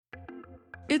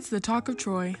It's the Talk of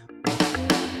Troy.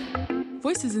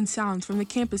 Voices and sounds from the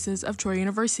campuses of Troy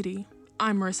University.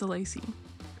 I'm Marissa Lacey.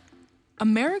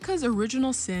 America's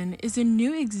Original Sin is a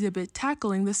new exhibit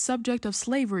tackling the subject of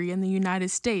slavery in the United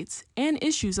States and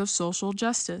issues of social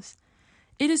justice.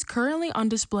 It is currently on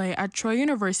display at Troy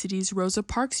University's Rosa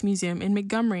Parks Museum in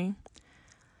Montgomery.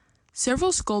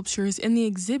 Several sculptures in the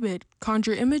exhibit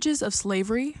conjure images of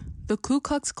slavery, the Ku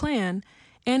Klux Klan,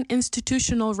 and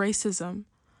institutional racism.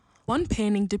 One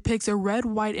painting depicts a red,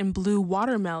 white, and blue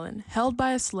watermelon held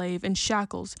by a slave in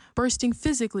shackles bursting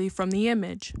physically from the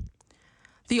image.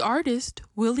 The artist,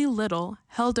 Willie Little,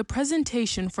 held a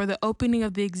presentation for the opening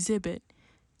of the exhibit.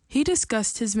 He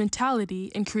discussed his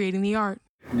mentality in creating the art.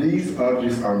 These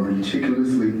objects are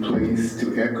meticulously placed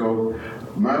to echo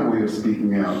my way of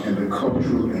speaking out, and the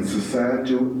cultural and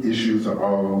societal issues are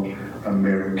all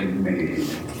American-made.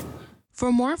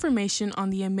 For more information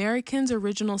on the Americans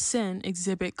Original Sin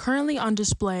exhibit currently on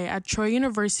display at Troy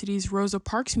University's Rosa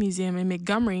Parks Museum in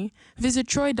Montgomery, visit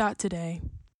troy.today.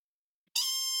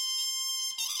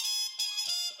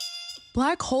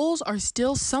 Black holes are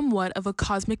still somewhat of a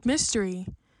cosmic mystery.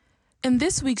 In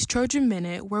this week's Trojan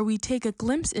Minute, where we take a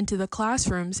glimpse into the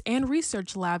classrooms and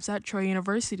research labs at Troy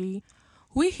University,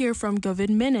 we hear from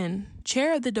Govind Menon,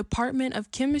 chair of the Department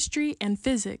of Chemistry and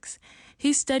Physics.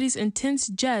 He studies intense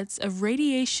jets of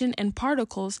radiation and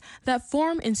particles that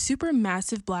form in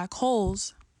supermassive black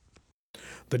holes.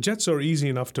 The jets are easy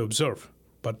enough to observe,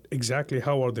 but exactly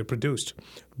how are they produced?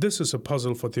 This is a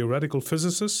puzzle for theoretical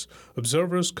physicists,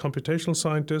 observers, computational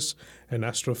scientists, and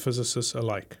astrophysicists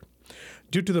alike.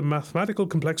 Due to the mathematical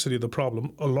complexity of the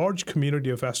problem, a large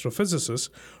community of astrophysicists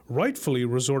rightfully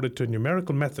resorted to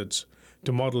numerical methods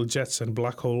to model jets and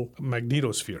black hole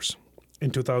magnetospheres. In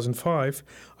 2005,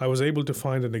 I was able to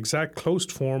find an exact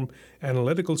closed-form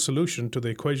analytical solution to the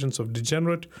equations of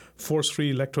degenerate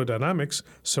force-free electrodynamics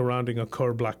surrounding a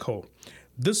Kerr black hole.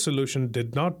 This solution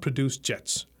did not produce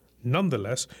jets.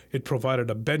 Nonetheless, it provided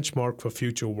a benchmark for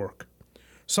future work.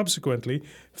 Subsequently,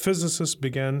 physicists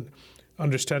began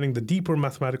understanding the deeper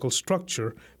mathematical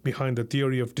structure behind the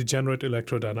theory of degenerate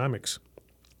electrodynamics.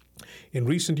 In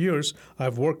recent years,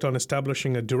 I've worked on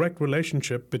establishing a direct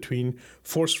relationship between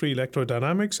force-free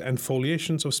electrodynamics and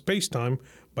foliations of spacetime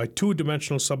by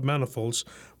two-dimensional submanifolds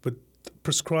with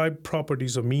prescribed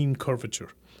properties of mean curvature.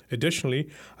 Additionally,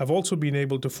 I've also been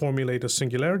able to formulate a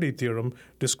singularity theorem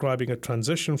describing a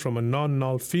transition from a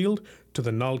non-null field to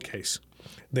the null case.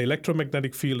 The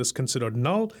electromagnetic field is considered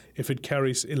null if it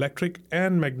carries electric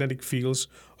and magnetic fields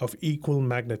of equal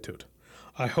magnitude.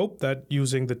 I hope that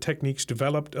using the techniques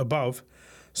developed above,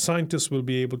 scientists will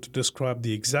be able to describe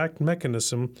the exact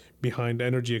mechanism behind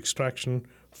energy extraction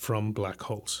from black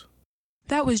holes.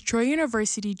 That was Troy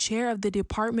University Chair of the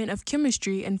Department of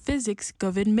Chemistry and Physics,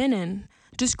 Govind Menon,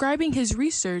 describing his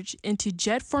research into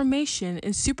jet formation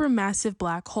in supermassive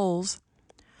black holes.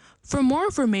 For more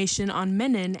information on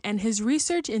Menon and his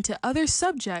research into other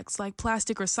subjects like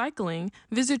plastic recycling,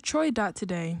 visit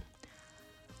troy.today.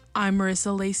 I'm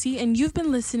Marissa Lacey, and you've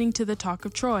been listening to The Talk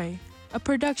of Troy, a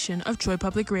production of Troy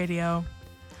Public Radio.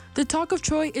 The Talk of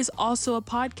Troy is also a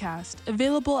podcast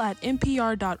available at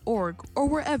npr.org or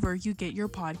wherever you get your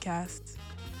podcasts.